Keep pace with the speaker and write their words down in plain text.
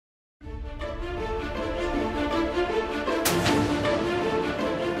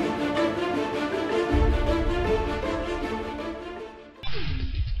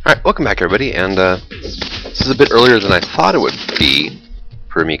Welcome back, everybody, and this is a bit earlier than I thought it would be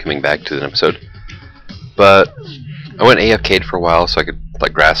for me coming back to an episode, but I went AFK'd for a while so I could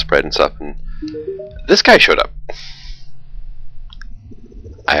let grass spread and stuff, and this guy showed up.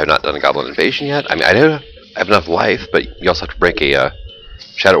 I have not done a goblin invasion yet. I mean, I know I have enough life, but you also have to break a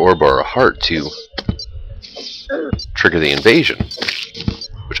shadow orb or a heart to trigger the invasion,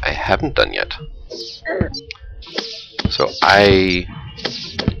 which I haven't done yet. So I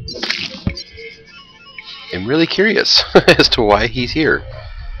am really curious as to why he's here.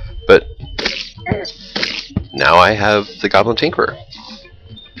 But now I have the Goblin Tinkerer.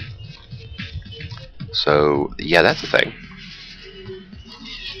 So yeah, that's the thing.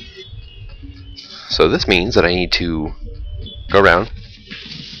 So this means that I need to go around,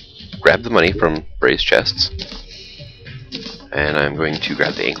 grab the money from Bray's chests, and I'm going to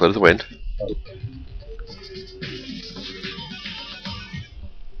grab the Anklet of the Wind.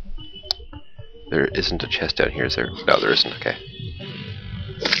 There isn't a chest down here, is there? No, there isn't. Okay.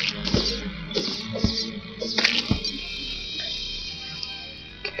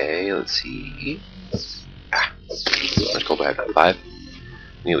 Okay, let's see. Let's go back to 5.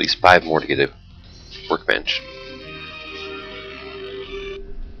 Need at least 5 more to get a workbench.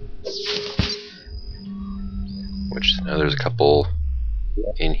 Which, now there's a couple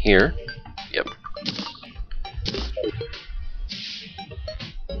in here. Yep.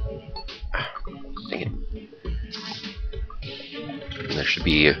 Dang it. And there should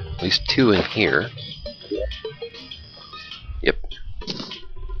be at least 2 in here. Yep.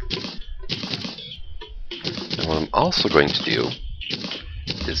 And what I'm also going to do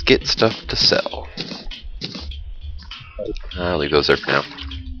is get stuff to sell. I'll leave those there for now.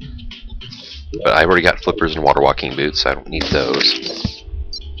 But I've already got flippers and water walking boots, so I don't need those.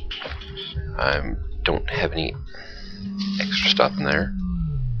 I don't have any extra stuff in there.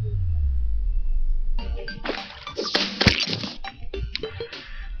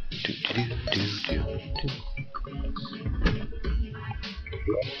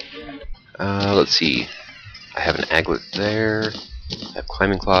 Let's see. I have an aglet there. I have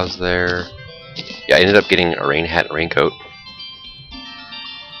climbing claws there. Yeah, I ended up getting a rain hat and raincoat.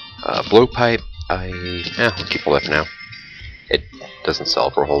 Blowpipe, I'll keep all that for now. It doesn't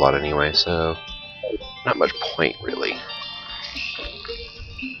sell for a whole lot anyway, so not much point really.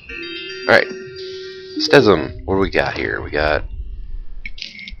 Alright, Stesm, what do we got here? We got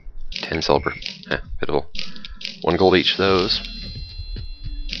 10 silver. Pitiful. 1 gold each of those.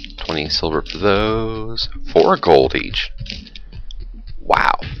 20 silver for those. 4 gold each.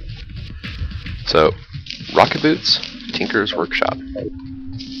 Wow. So, rocket boots, Tinker's Workshop.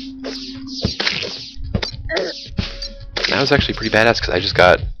 That was actually pretty badass because I just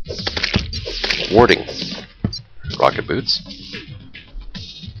got warding rocket boots.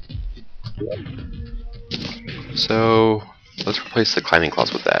 So let's replace the climbing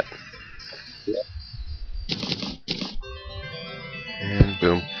claws with that. And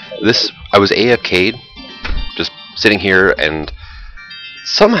boom. This, I was AFK'd, just sitting here, and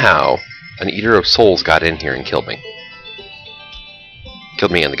somehow an Eater of Souls got in here and killed me.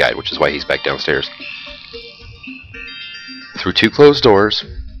 Killed me and the guide, which is why he's back downstairs. Through 2 closed doors.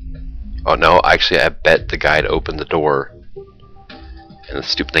 Oh no, actually I bet the guide opened the door and the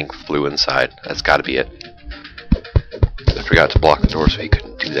stupid thing flew inside. That's gotta be it. I forgot to block the door so he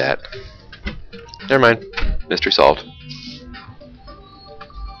couldn't do that. Never mind. Mystery solved.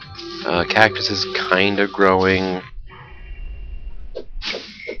 Cactus is kinda growing.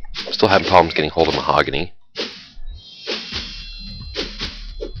 Still having problems getting hold of mahogany.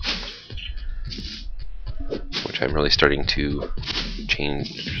 I'm really starting to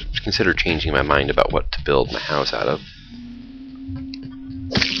consider changing my mind about what to build my house out of.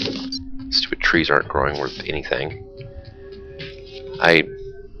 Stupid trees aren't growing worth anything. I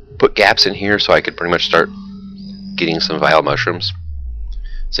put gaps in here so I could pretty much start getting some vile mushrooms,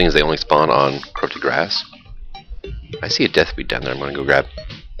 seeing as they only spawn on corrupted grass. I see a deathweed down there I'm going to go grab.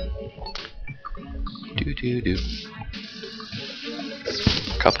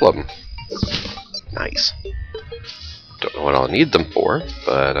 A couple of them. Nice. Don't know what I'll need them for,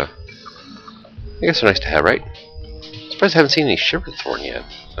 but I guess they're nice to have, right? Surprised I haven't seen any Shiverthorn yet.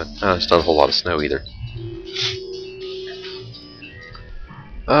 There's not a whole lot of snow either.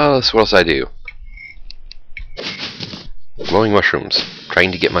 So what else I do? Glowing mushrooms.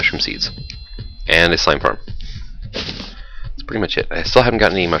 Trying to get mushroom seeds. And a slime farm. That's pretty much it. I still haven't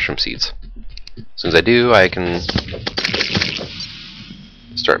gotten any mushroom seeds. As soon as I do, I can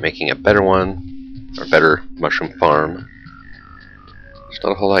start making a better one. Or better mushroom farm. There's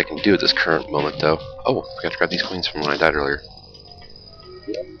not a whole lot I can do at this current moment, though. Oh, I forgot to grab these coins from when I died earlier.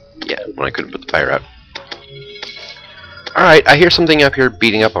 Yeah, when I couldn't put the fire out. Alright, I hear something up here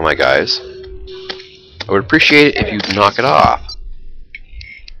beating up on my guys. I would appreciate it if you'd knock it off.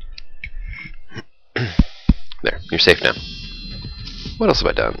 There, you're safe now. What else have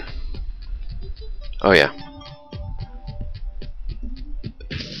I done? Oh yeah.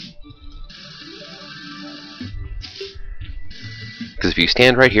 Because if you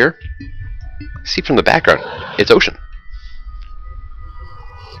stand right here, see from the background, it's ocean.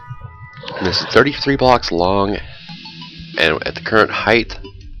 And this is 33 blocks long, and at the current height,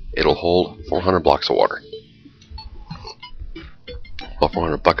 it'll hold 400 blocks of water. Well,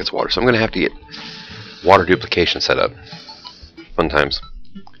 400 buckets of water. So I'm going to have to get water duplication set up. Fun times.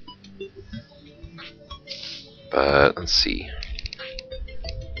 But let's see.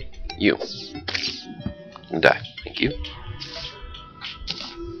 You. Die. Thank you.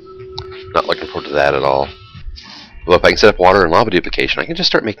 Not looking forward to that at all. Well, if I can set up water and lava duplication, I can just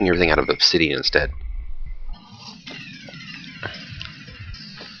start making everything out of obsidian instead.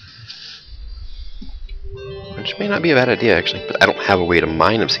 Which may not be a bad idea, actually, but I don't have a way to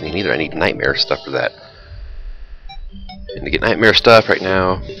mine obsidian either. I need nightmare stuff for that. And to get nightmare stuff right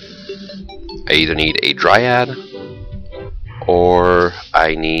now, I either need a dryad or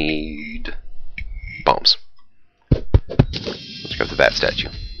I need bombs. Let's grab the bat statue.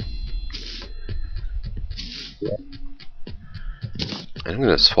 And I'm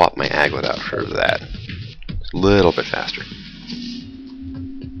going to swap my aglet out for that. It's a little bit faster.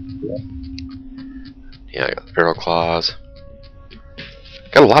 Yeah, I got the feral claws.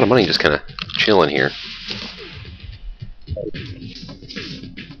 Got a lot of money just kind of chilling here.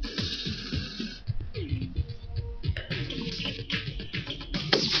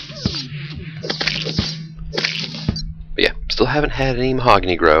 But yeah, still haven't had any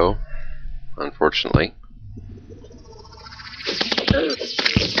mahogany grow, unfortunately.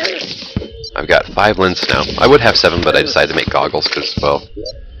 I've got 5 lenses now. I would have 7, but I decided to make goggles because, well,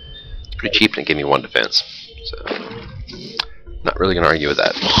 it's pretty cheap and it gave me 1 defense. So, not really going to argue with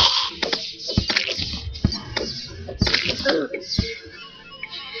that.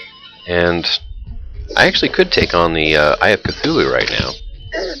 And I actually could take on the Eye of Cthulhu right now.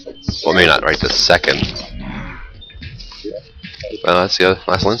 Well, maybe not right this second. Well, that's the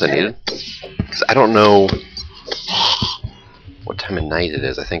last lens I needed. Because I don't know what time of night it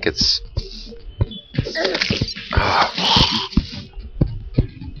is. I think it's...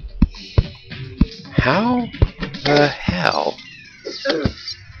 How the hell?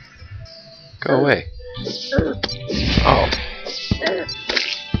 Go away. Oh.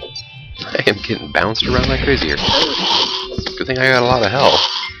 I am getting bounced around like crazy here. Good thing I got a lot of health.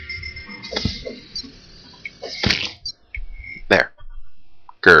 There.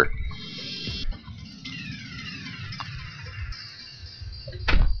 Grr.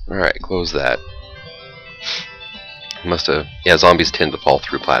 Alright, close that. Must have... Yeah, zombies tend to fall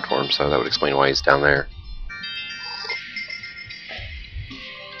through platforms, so that would explain why he's down there.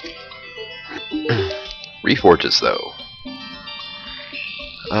 Reforges, though.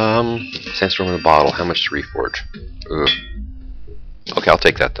 Sandstorm in a bottle. How much to reforge? Ugh. Okay, I'll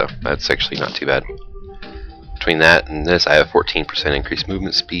take that, though. That's actually not too bad. Between that and this, I have 14% increased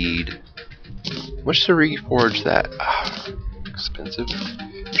movement speed. How much to reforge that? Expensive.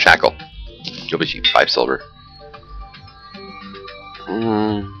 Shackle. You'll be cheap. 5 silver.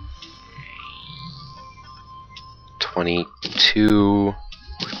 22.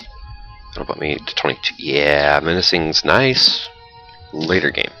 That'll put me to 22. Yeah, menacing's nice.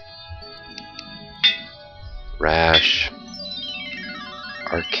 Later game. Rash.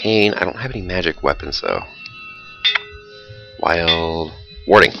 Arcane. I don't have any magic weapons though. Wild.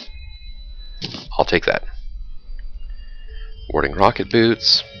 Warding. I'll take that. Warding rocket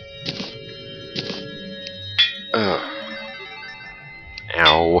boots.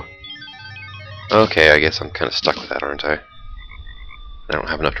 Ow. Okay, I guess I'm kind of stuck with that, aren't I? I don't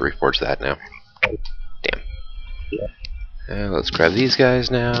have enough to reforge that now. Damn. Let's grab these guys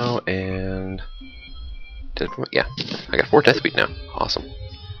now, and... yeah, I got 4 death beat now. Awesome.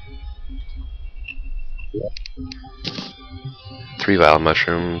 3 vile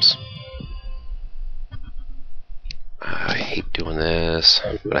mushrooms. I hate doing this,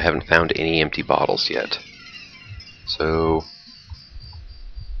 but I haven't found any empty bottles yet. So...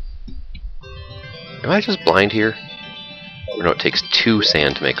 am I just blind here? Or no, it takes 2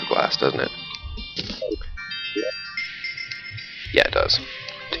 sand to make a glass, doesn't it? Yeah, it does.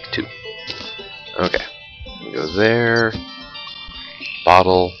 Take 2. Okay. Go there.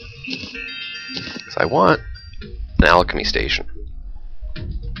 Bottle. Because I want an alchemy station.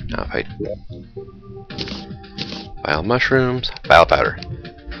 Now if I... vile mushrooms. Vile powder.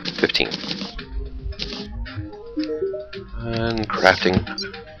 15. And crafting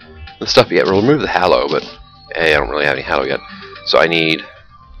the stuff. Yeah, we'll remove the hallow, but hey, I don't really have any hallow yet. So I need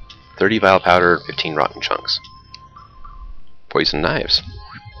 30 vile powder, 15 rotten chunks. Poison knives.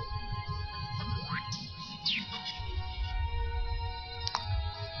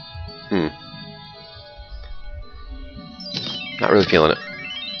 Not really feeling it.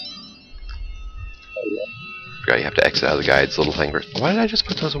 Forgot you have to exit out of the guides, little thing. Why did I just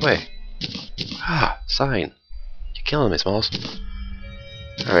put those away? Ah, sign. You're killing me, Smalls.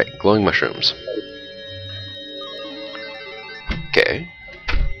 Alright, glowing mushrooms. Okay.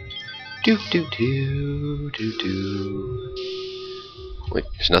 Do do do do do. Wait,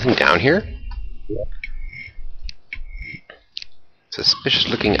 there's nothing down here? Suspicious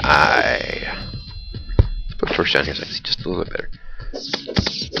looking eye. Let's put a torch down here so I can see just a little bit better.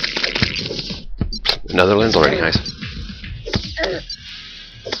 Another lens already, nice.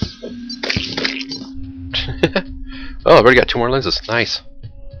 Oh, I've already got 2 more lenses. Nice.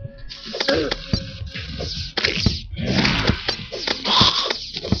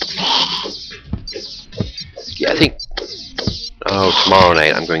 Yeah, I think... Oh, tomorrow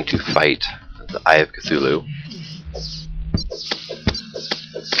night I'm going to fight the Eye of Cthulhu.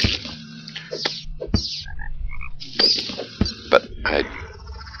 But I...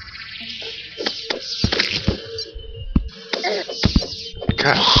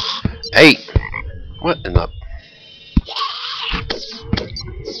 God. Hey! What in the...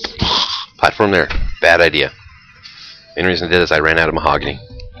 Platform there. Bad idea. Main reason I did is I ran out of mahogany.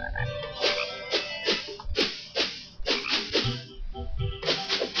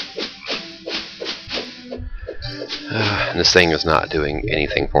 And this thing is not doing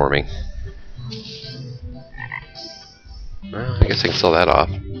anything for me. Well, I guess I can sell that off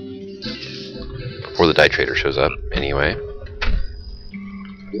before the dye trader shows up anyway.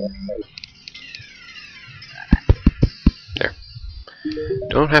 There.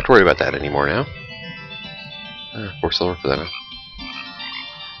 Don't have to worry about that anymore now. 4 silver for that now.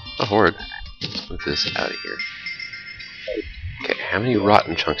 A horde. Let's move this out of here. Okay, how many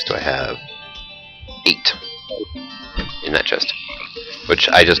rotten chunks do I have? 8 in that chest. Which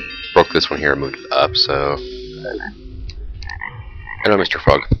I just broke this one here and moved it up, so... Hello, Mr.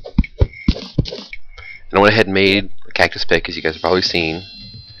 Frog. And I went ahead and made a cactus pick, as you guys have probably seen.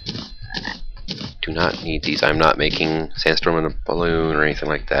 Do not need these. I'm not making sandstorm in a balloon or anything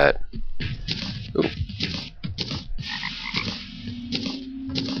like that. Ooh.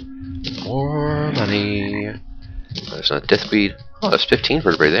 More money. Oh, there's a deathweed. Oh, there's 15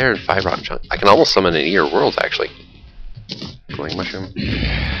 vertebrae there and 5 rotten chunks. I can almost summon an Eater Worlds, actually. Glowing mushroom.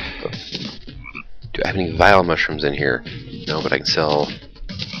 Oh. Do I have any vile mushrooms in here? No, but I can sell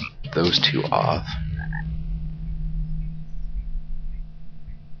those 2 off.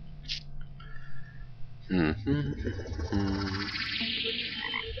 I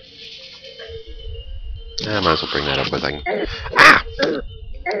might as well bring that up with I can. Ah!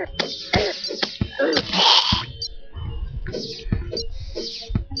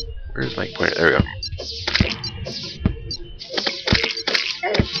 Where's my pointer? There we go.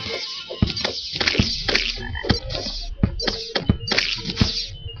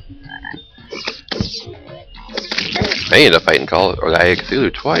 I ended up fighting the Eye of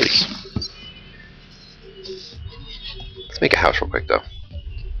Cthulhu twice. Let's make a house real quick though.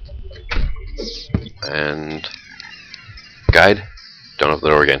 And guide. Don't open the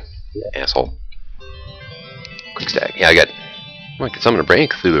door again, asshole. Quick stack. Yeah, I can summon a brain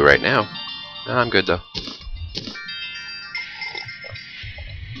Cthulhu right now. No, I'm good though.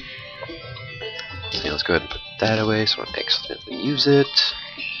 Feels good. Put that away so I don't accidentally use it.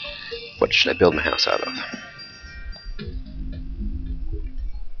 What should I build my house out of?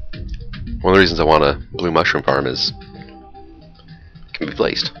 One of the reasons I want a blue mushroom farm is it can be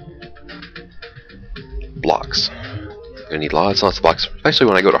placed. Blocks. I'm gonna need lots and lots of blocks, especially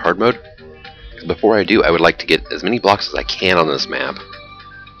when I go to hard mode. Before I do, I would like to get as many blocks as I can on this map,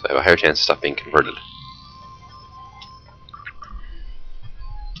 so I have a higher chance of stuff being converted.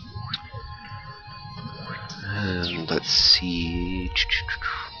 And let's see.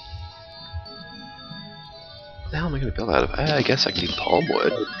 What the hell am I going to build out of? I guess I can do palm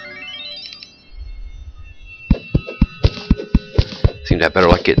wood. Seem to have better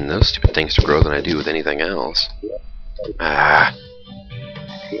luck getting those stupid things to grow than I do with anything else. Ah,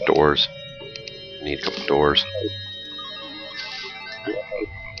 doors. Need a couple doors.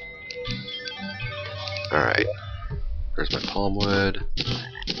 Alright. There's my palm wood.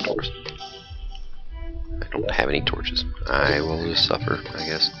 Doors. I don't have any torches. I will just suffer, I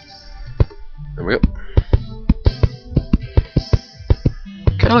guess. There we go.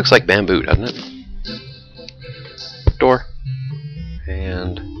 That looks like bamboo, doesn't it? Door.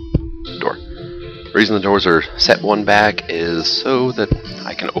 And door. The reason the doors are set one back is so that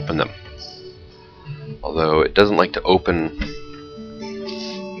I can open them. Although it doesn't like to open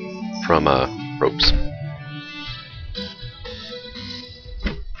from ropes.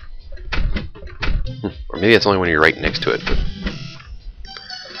 Or maybe it's only when you're right next to it. But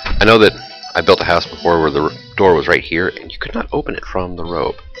I know that I built a house before where the door was right here and you could not open it from the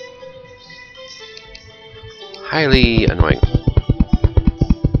rope. Highly annoying.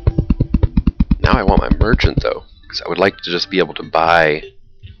 Now I want my merchant though, because I would like to just be able to buy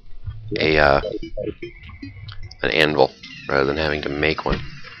a an anvil rather than having to make one.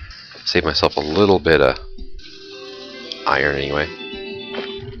 Save myself a little bit of iron anyway.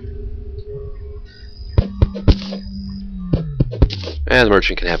 And the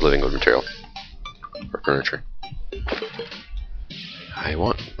merchant can have living wood material for furniture. I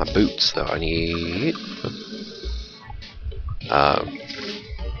want my boots though. I need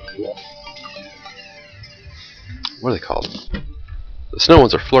what are they called? The snow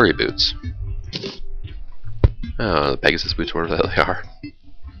ones are flurry boots. Oh, the Pegasus boots, whatever the hell they are.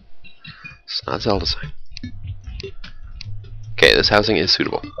 It's not Zelda sign. Okay, this housing is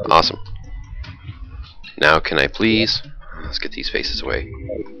suitable. Awesome. Now can I please, let's get these faces away,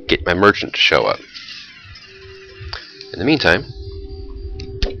 get my merchant to show up. In the meantime,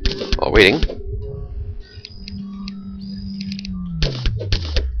 while waiting,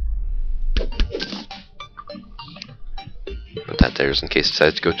 put that there just in case it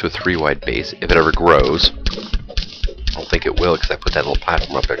decides to go to a 3-wide base, if it ever grows. I don't think it will because I put that little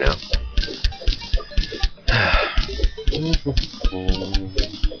platform up there now.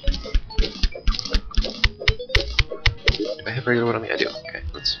 Do I have regular wood on me? I do. Okay,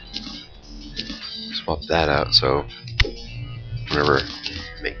 let's swap that out so whenever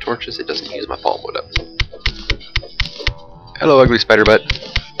I make torches it doesn't use my palm wood up. Hello, ugly spider butt.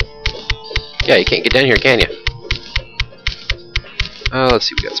 Yeah, you can't get down here, can you? Oh, let's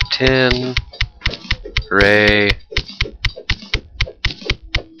see, we got some tin. Hooray.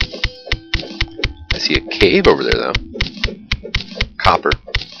 I see a cave over there, though. Copper.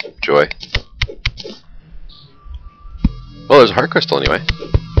 Joy. Well, there's a heart crystal, anyway.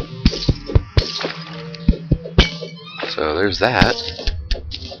 So, there's that.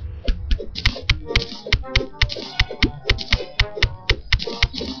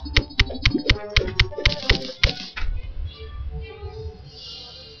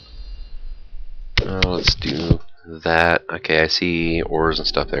 Let's do that. Okay, I see ores and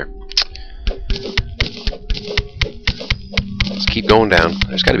stuff there. Let's keep going down.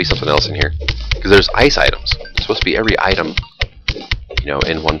 There's got to be something else in here. Because there's ice items. It's supposed to be every item, you know,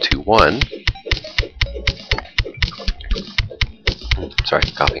 in 121. Sorry,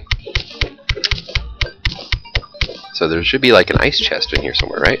 coughing. So there should be like an ice chest in here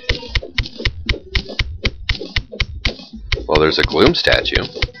somewhere, right? Well, there's a gloom statue.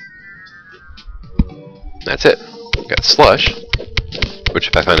 That's it. We've got slush, which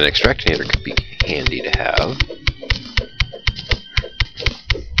if I find an extractinator could be handy to have.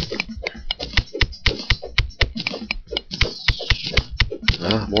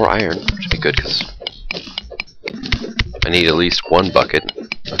 More iron should be good because I need at least one bucket.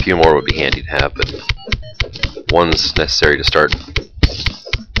 A few more would be handy to have, but one's necessary to start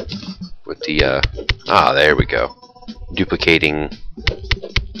with the there we go. Duplicating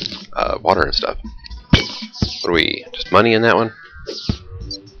water and stuff. What are we, just money in that one?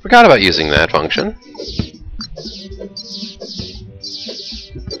 Forgot about using that function.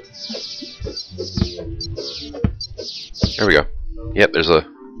 There we go. Yep, there's a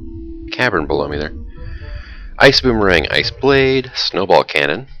cavern below me there. Ice boomerang, ice blade, snowball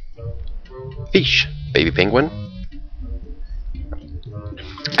cannon, fish, baby penguin,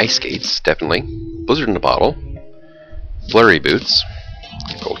 ice skates, definitely, blizzard in a bottle, flurry boots,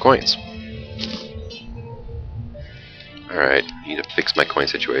 gold coins. Alright, need to fix my coin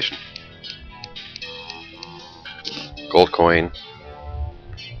situation. Gold coin,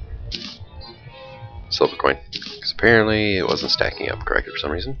 silver coin, because apparently it wasn't stacking up correctly for some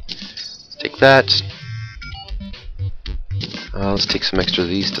reason. Let's take that. Let's take some extra of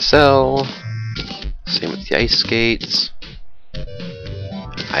these to sell. Same with the ice skates.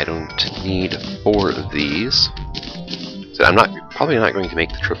 I don't need 4 of these. So I'm probably not going to make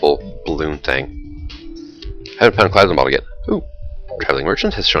the triple balloon thing. I haven't found a plasma bottle yet. Ooh, traveling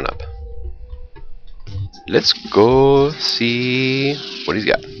merchant has shown up. Let's go see what he's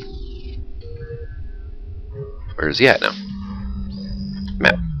got. Where is he at now?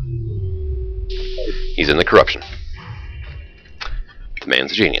 Map. He's in the corruption. The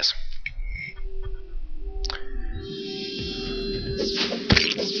man's a genius.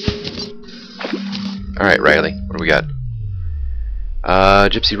 Alright, Riley, what do we got?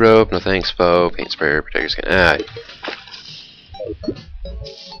 Gypsy rope, no thanks, bow, paint sprayer, protector skin.